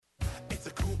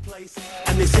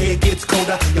And they say it gets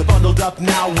colder. You're bundled up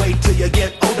now, wait till you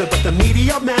get older. But the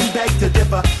media men beg to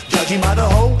differ, judging by the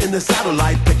hole in the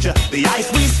satellite picture. The ice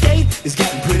we skate is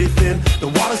getting pretty thin. The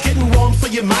water's getting warm, so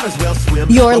you might as well swim.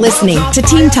 You're listening to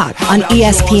Team Talk on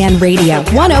ESPN Radio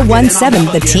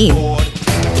 1017 The Team.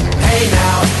 Hey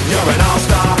now, you're an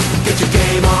all-star. Get your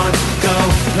game on, go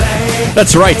play.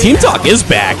 That's right, Team Talk is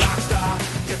back.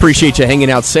 Appreciate you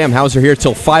hanging out. Sam Hauser here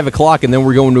till 5 o'clock, and then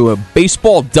we're going to a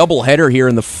baseball doubleheader here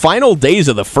in the final days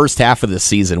of the first half of the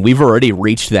season. We've already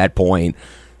reached that point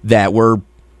that we're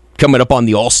coming up on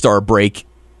the All-Star break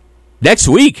next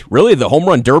week. Really, the Home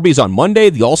Run Derby is on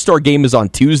Monday. The All-Star game is on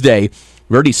Tuesday.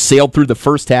 We already sailed through the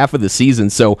first half of the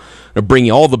season, so I'm bringing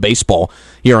you all the baseball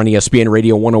here on ESPN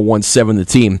Radio 1017 The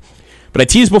Team. But I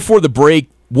teased before the break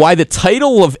why the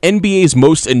title of NBA's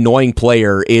most annoying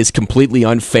player is completely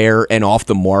unfair and off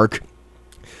the mark.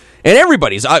 And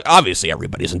everybody's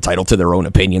entitled to their own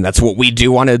opinion. That's what we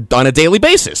do on a daily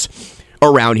basis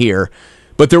around here.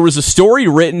 But there was a story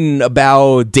written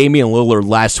about Damian Lillard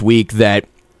last week that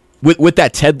with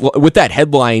that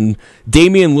headline,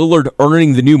 Damian Lillard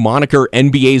earning the new moniker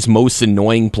NBA's most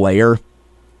annoying player.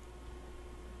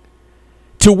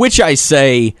 To which I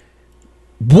say,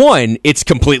 one, it's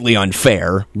completely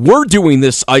unfair. We're doing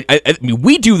this. I mean,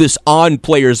 we do this on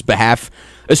players' behalf,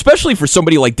 especially for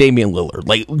somebody like Damian Lillard.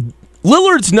 Like,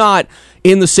 Lillard's not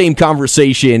in the same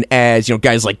conversation as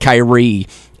guys like Kyrie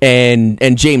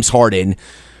and James Harden.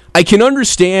 I can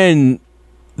understand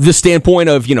the standpoint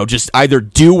of just either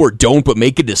do or don't, but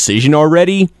make a decision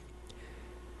already.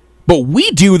 But we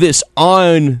do this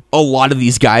on a lot of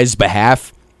these guys'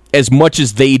 behalf as much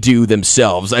as they do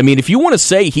themselves. I mean, if you want to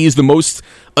say he's the most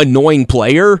annoying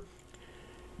player,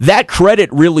 that credit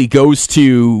really goes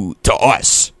to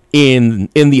us in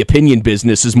the opinion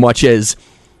business as much as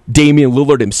Damian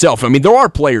Lillard himself. I mean, there are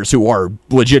players who are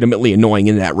legitimately annoying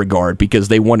in that regard because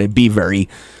they want to be very,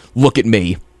 look at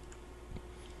me.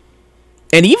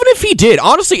 And even if he did,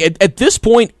 honestly, at this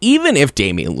point, even if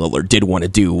Damian Lillard did want to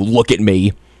do look at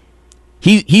me,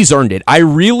 he's earned it. I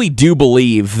really do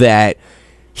believe that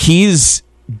he's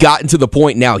gotten to the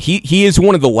point now. He is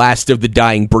one of the last of the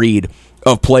dying breed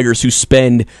of players who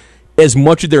spend as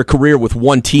much of their career with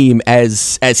one team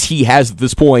as he has at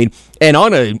this point, and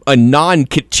on a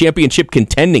non-championship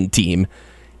contending team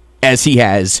as he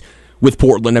has with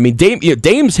Portland. I mean,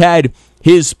 Dame's had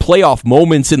his playoff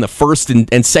moments in the first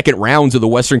and second rounds of the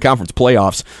Western Conference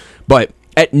playoffs, but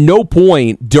at no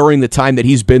point during the time that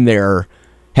he's been there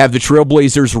have the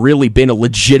Trailblazers really been a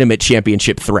legitimate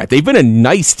championship threat. They've been a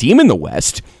nice team in the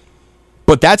West,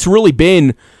 but that's really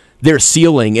been their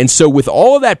ceiling. And so with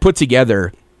all of that put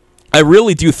together, I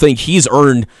really do think he's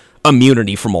earned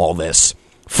immunity from all this.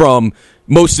 From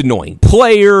most annoying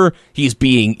player,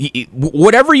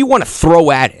 whatever you want to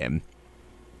throw at him.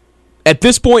 At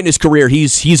this point in his career,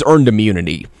 he's earned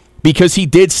immunity because he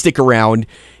did stick around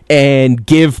and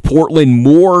give Portland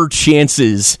more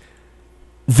chances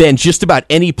than just about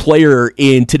any player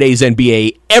in today's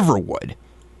NBA ever would.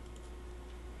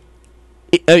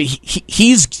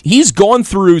 He's gone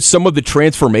through some of the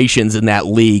transformations in that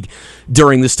league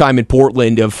during this time in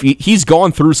Portland. He's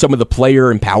gone through some of the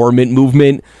player empowerment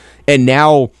movement, and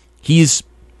now he's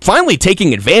finally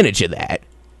taking advantage of that.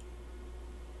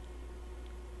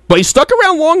 But he stuck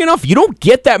around long enough. You don't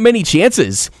get that many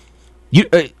chances.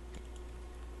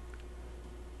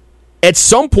 At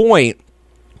some point,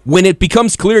 when it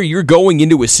becomes clear you're going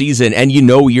into a season and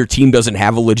your team doesn't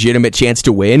have a legitimate chance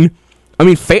to win, I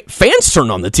mean, fans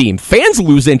turn on the team. Fans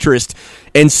lose interest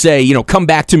and say, come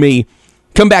back to me.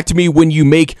 Come back to me when you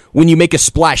make a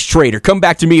splash trade, or come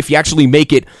back to me if you actually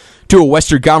make it to a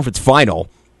Western Conference final.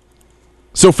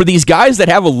 So for these guys that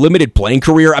have a limited playing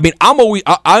career, I mean,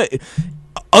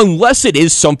 unless it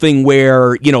is something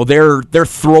where they're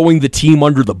throwing the team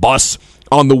under the bus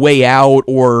on the way out,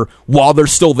 or while they're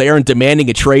still there and demanding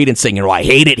a trade and saying, I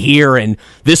hate it here and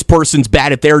this person's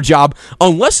bad at their job.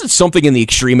 Unless it's something in the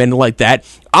extreme end like that,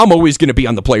 I'm always going to be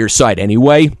on the player's side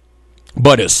anyway.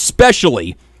 But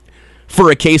especially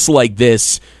for a case like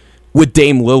this with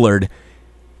Dame Lillard,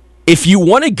 if you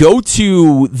want to go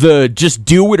to the just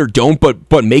do it or don't,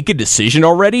 but make a decision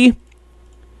already,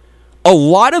 a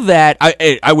lot of that,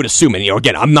 I would assume, and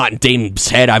again, I'm not in Dame's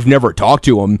head, I've never talked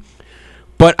to him,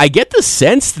 but I get the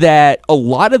sense that a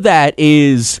lot of that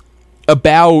is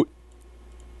about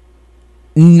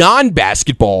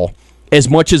non-basketball as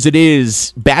much as it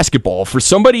is basketball. For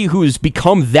somebody who's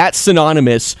become that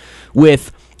synonymous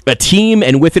with a team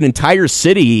and with an entire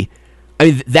city, I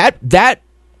mean, that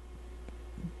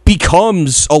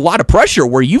becomes a lot of pressure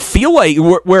where you feel like,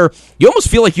 where you almost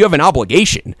feel like you have an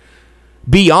obligation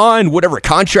beyond whatever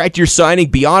contract you're signing,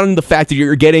 beyond the fact that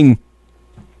you're getting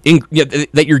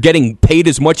paid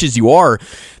as much as you are,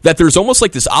 that there's almost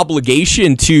like this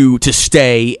obligation to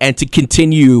stay and to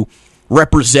continue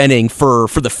representing for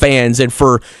the fans and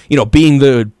for being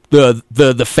the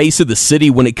face of the city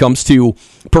when it comes to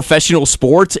professional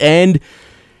sports, and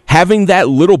having that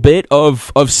little bit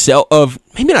of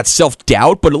maybe not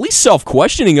self-doubt, but at least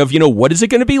self-questioning of what is it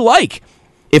going to be like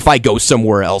if I go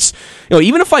somewhere else?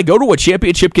 Even if I go to a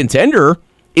championship contender,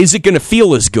 is it going to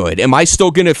feel as good? Am I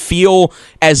still going to feel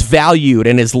as valued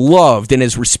and as loved and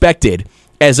as respected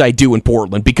as I do in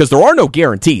Portland? Because there are no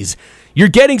guarantees. You're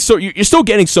still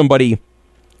getting somebody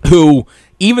who,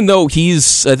 even though I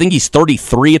think he's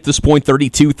 33 at this point,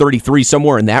 32, 33,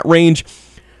 somewhere in that range.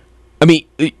 I mean,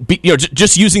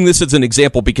 just using this as an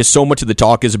example, because so much of the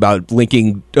talk is about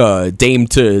linking Dame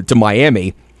to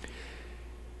Miami.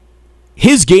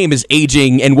 His game is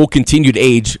aging and will continue to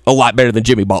age a lot better than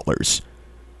Jimmy Butler's.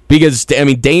 Because,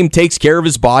 Dame takes care of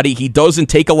his body. He doesn't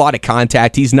take a lot of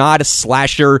contact. He's not a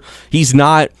slasher. He's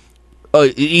not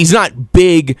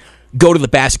big, go to the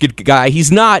basket guy.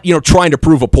 He's not, trying to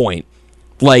prove a point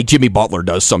like Jimmy Butler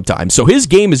does sometimes. So his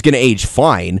game is going to age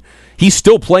fine. He's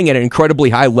still playing at an incredibly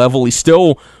high level. He's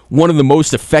still one of the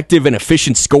most effective and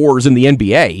efficient scorers in the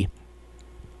NBA.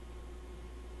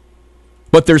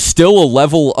 But there's still a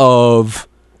level of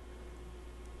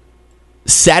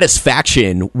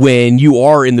satisfaction when you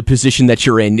are in the position that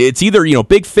you're in. It's either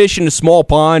big fish in a small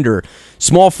pond or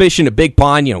small fish in a big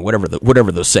pond,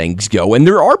 whatever those sayings go. And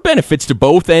there are benefits to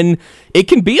both, and it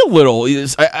can be a little.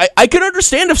 I could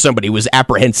understand if somebody was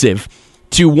apprehensive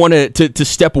to want to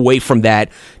step away from that,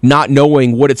 not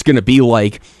knowing what it's going to be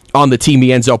like on the team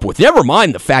he ends up with. Never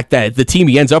mind the fact that the team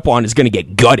he ends up on is going to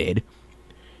get gutted.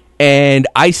 And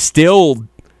I still.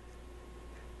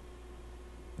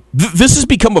 This has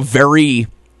become a very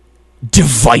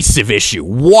divisive issue.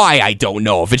 Why, I don't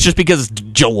know. If it's just because it's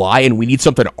July and we need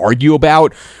something to argue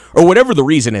about, or whatever the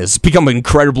reason is, it's become an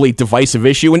incredibly divisive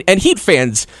issue. And Heat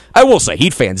fans, I will say,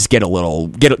 Heat fans get a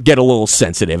little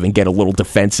sensitive and get a little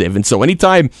defensive. And so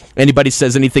anytime anybody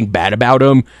says anything bad about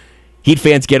them, Heat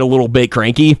fans get a little bit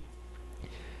cranky.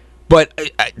 But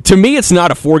to me, it's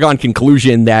not a foregone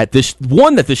conclusion that this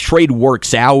trade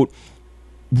works out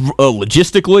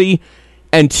logistically,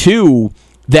 and two,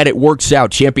 that it works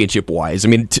out championship-wise. I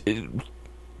mean,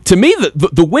 to me,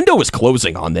 the window is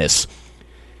closing on this.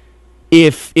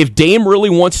 If Dame really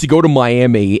wants to go to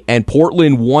Miami and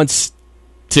Portland wants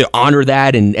to honor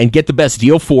that and get the best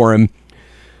deal for him,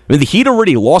 I mean, the Heat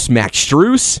already lost Max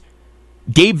Strus,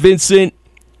 Gabe Vincent,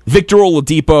 Victor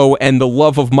Oladipo, and the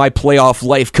love of my playoff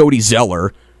life, Cody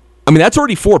Zeller. I mean, that's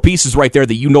already four pieces right there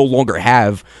that you no longer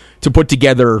have to put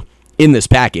together in this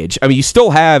package. I mean, you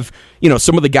still have,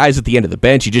 some of the guys at the end of the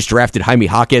bench. You just drafted Jaime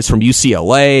Jaquez from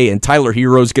UCLA, and Tyler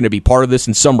Hero is going to be part of this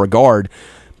in some regard.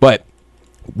 But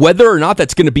whether or not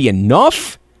that's going to be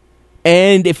enough,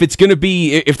 and if there's going to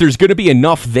be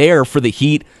enough there for the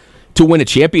Heat to win a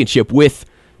championship with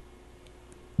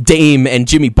Dame and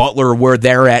Jimmy Butler where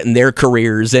they're at in their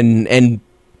careers, and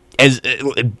as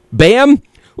Bam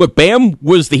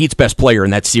was the Heat's best player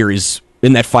in that series.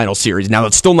 In that final series. Now,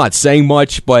 it's still not saying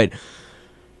much, but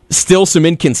still some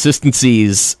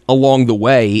inconsistencies along the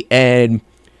way. And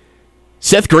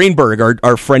Seth Greenberg,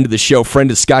 our friend of the show, friend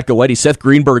of Scott Galletti, Seth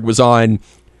Greenberg was on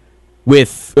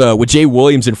with Jay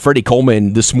Williams and Freddie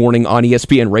Coleman this morning on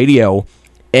ESPN Radio,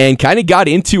 and kind of got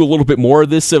into a little bit more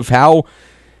of this, of how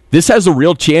this has a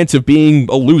real chance of being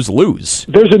a lose-lose.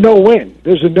 There's a no-win.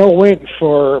 There's a no-win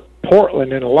for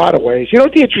Portland in a lot of ways.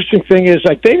 What the interesting thing is,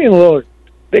 like Damian Lillard,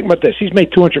 think about this. He's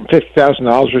made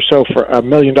 $250,000 or so for $1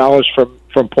 million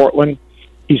from Portland.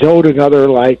 He's owed another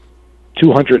like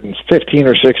 $215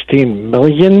 or $16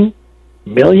 million.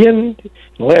 In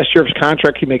last year of his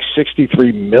contract, he makes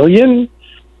 $63 million.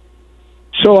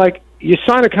 So, like, you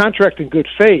sign a contract in good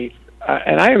faith,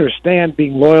 and I understand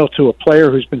being loyal to a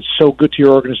player who's been so good to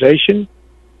your organization,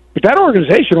 but that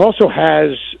organization also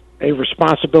has a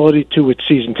responsibility to its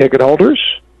season ticket holders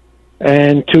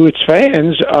and to its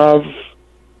fans of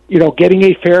getting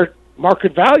a fair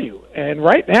market value. And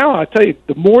right now, I'll tell you,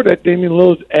 the more that Damian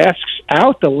Lillard asks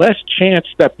out, the less chance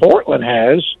that Portland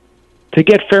has to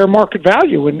get fair market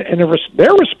value. And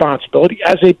their responsibility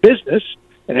as a business,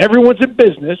 and everyone's in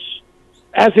business,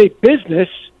 as a business,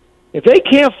 if they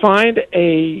can't find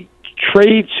a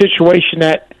trade situation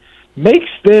that makes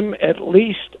them at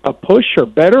least a push or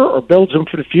better or builds them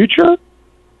for the future,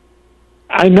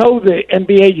 I know the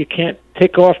NBA, you can't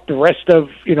tick off the rest of,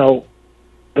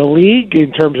 the league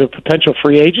in terms of potential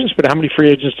free agents, but how many free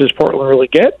agents does Portland really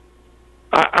get?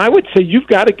 I would say you've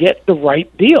got to get the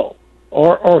right deal.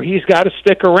 or he's got to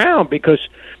stick around because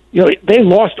they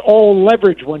lost all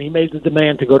leverage when he made the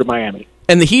demand to go to Miami.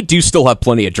 And the Heat do still have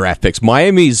plenty of draft picks.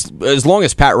 Miami's, as long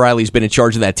as Pat Riley's been in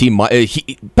charge of that team,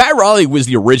 Pat Riley was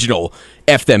the original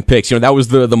F them picks. That was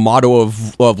the motto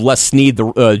of Les Snead, the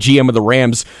GM of the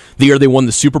Rams, the year they won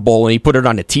the Super Bowl, and he put it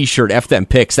on a T-shirt, F them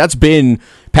picks. That's been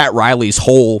Pat Riley's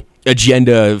whole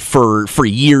agenda for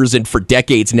years and for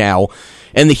decades now.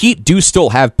 And the Heat do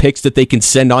still have picks that they can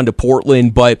send on to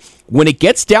Portland, but when it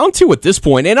gets down to at this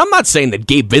point, and I'm not saying that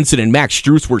Gabe Vincent and Max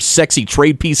Strus were sexy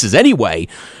trade pieces anyway,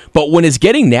 but when it's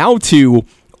getting now to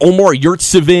Omar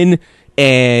Yurtseven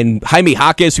and Jaime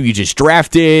Jaquez, who you just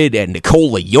drafted, and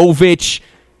Nikola Jovic,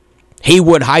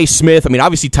 Haywood Highsmith,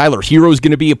 obviously Tyler Hero is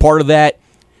going to be a part of that.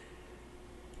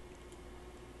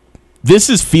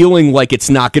 This is feeling like it's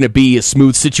not going to be a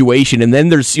smooth situation, and then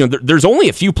there's only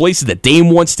a few places that Dame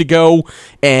wants to go,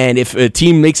 and if a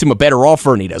team makes him a better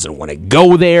offer and he doesn't want to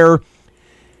go there,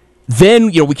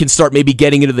 then we can start maybe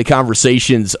getting into the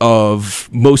conversations of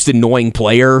most annoying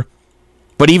player.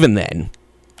 But even then,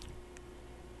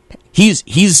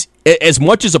 he's as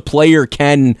much as a player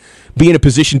can be in a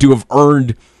position to have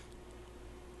earned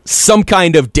some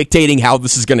kind of dictating how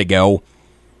this is going to go,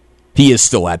 he is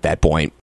still at that point.